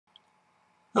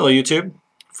Hello YouTube,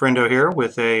 Friendo here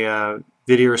with a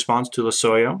video response to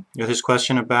Losoyo with his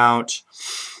question about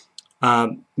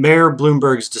Mayor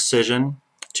Bloomberg's decision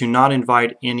to not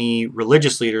invite any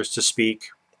religious leaders to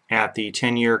speak at the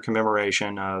 10-year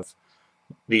commemoration of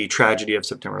the tragedy of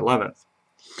September 11th.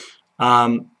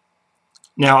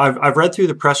 Now I've read through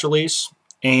the press release,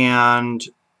 and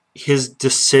his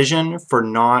decision for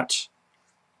not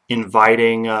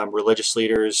inviting religious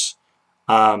leaders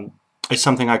is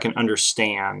something I can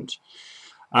understand.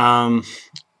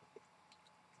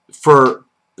 For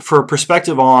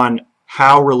perspective on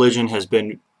how religion has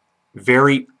been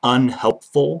very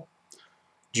unhelpful,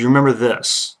 do you remember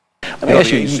this? The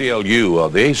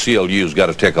ACLU's got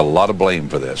to take a lot of blame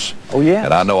for this. Oh, yeah.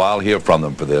 And I know I'll hear from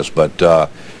them for this, but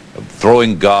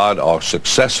throwing God, or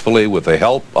successfully with the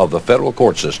help of the federal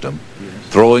court system,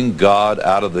 throwing God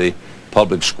out of the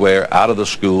public square, out of the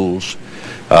schools.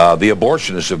 The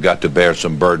abortionists have got to bear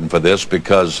some burden for this,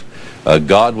 because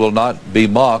God will not be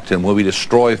mocked, and when we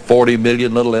destroy 40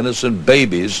 million little innocent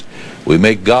babies, we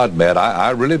make God mad.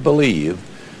 I really believe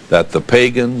that the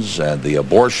pagans and the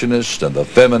abortionists and the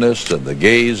feminists and the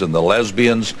gays and the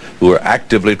lesbians who are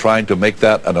actively trying to make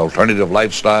that an alternative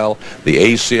lifestyle, the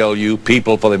ACLU,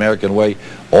 People for the American Way,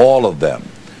 all of them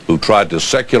who tried to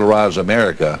secularize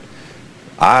America,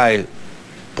 I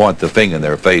point the finger in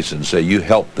their face and say, you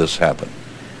helped this happen.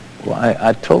 Well,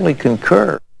 I totally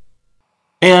concur.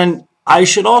 And I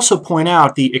should also point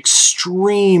out the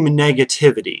extreme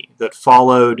negativity that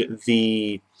followed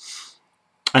the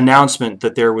announcement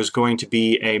that there was going to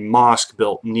be a mosque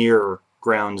built near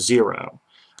Ground Zero.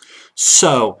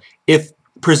 So, if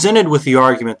presented with the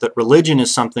argument that religion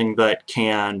is something that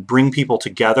can bring people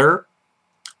together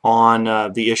on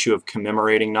the issue of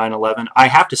commemorating 9/11, I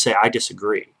have to say I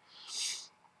disagree.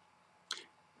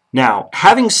 Now,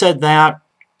 having said that,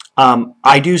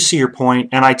 I do see your point,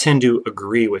 and I tend to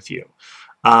agree with you.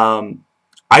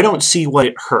 I don't see what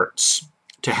it hurts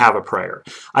to have a prayer.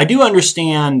 I do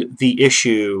understand the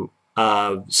issue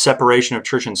of separation of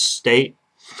church and state,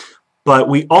 but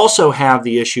we also have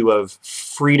the issue of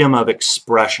freedom of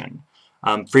expression,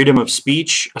 freedom of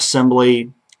speech,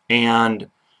 assembly, and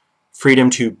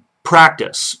freedom to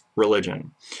practice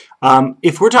religion.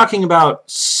 If we're talking about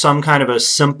some kind of a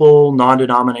simple,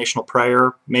 non-denominational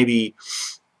prayer, maybe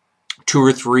 2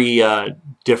 or 3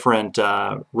 different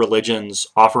religions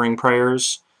offering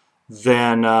prayers,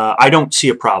 then I don't see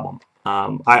a problem.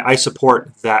 I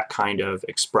support that kind of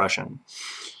expression.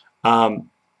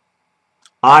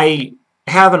 I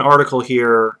have an article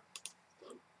here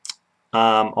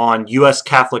on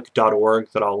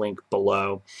uscatholic.org that I'll link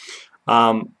below.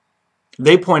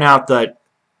 They point out that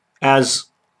as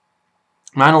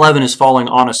 9/11 is falling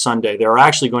on a Sunday, there are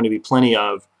actually going to be plenty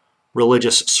of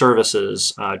religious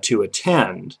services to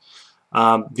attend.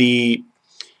 The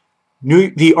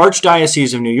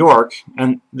Archdiocese of New York,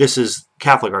 and this is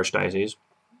Catholic Archdiocese,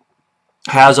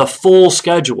 has a full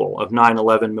schedule of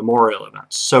 9/11 memorial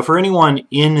events. So for anyone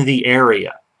in the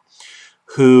area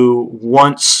who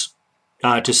wants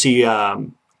to see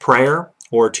prayer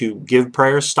or to give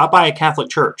prayers, stop by a Catholic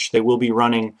church. They will be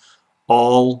running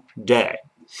all day.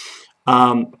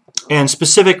 And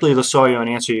specifically, Losoyo, in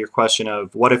answer to your question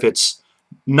of what if it's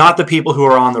not the people who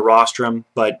are on the rostrum,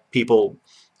 but people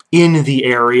in the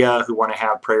area who want to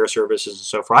have prayer services and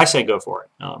so forth, I say go for it.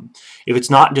 If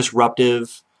it's not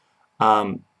disruptive,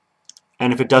 and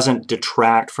if it doesn't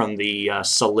detract from the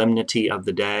solemnity of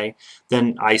the day,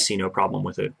 then I see no problem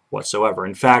with it whatsoever.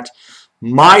 In fact,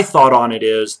 my thought on it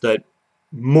is that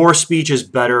more speech is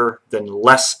better than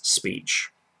less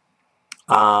speech.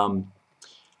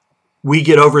 We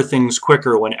get over things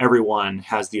quicker when everyone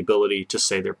has the ability to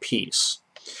say their piece.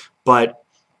 But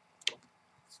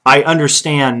I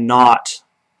understand not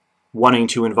wanting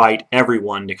to invite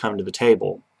everyone to come to the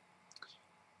table,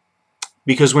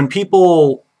 because when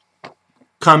people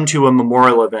come to a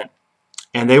memorial event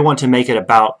and they want to make it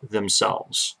about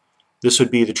themselves, this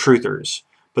would be the truthers,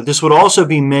 but this would also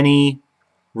be many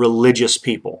religious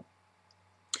people,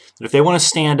 that if they want to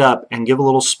stand up and give a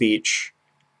little speech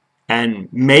and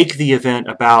make the event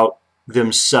about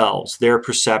themselves, their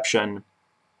perception,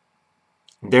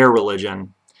 their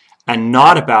religion, and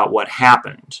not about what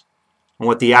happened and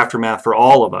what the aftermath for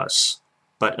all of us,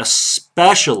 but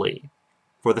especially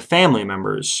for the family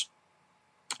members,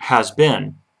 has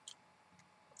been,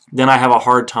 then I have a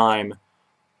hard time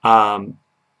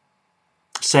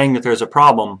saying that there's a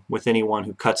problem with anyone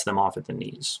who cuts them off at the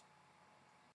knees.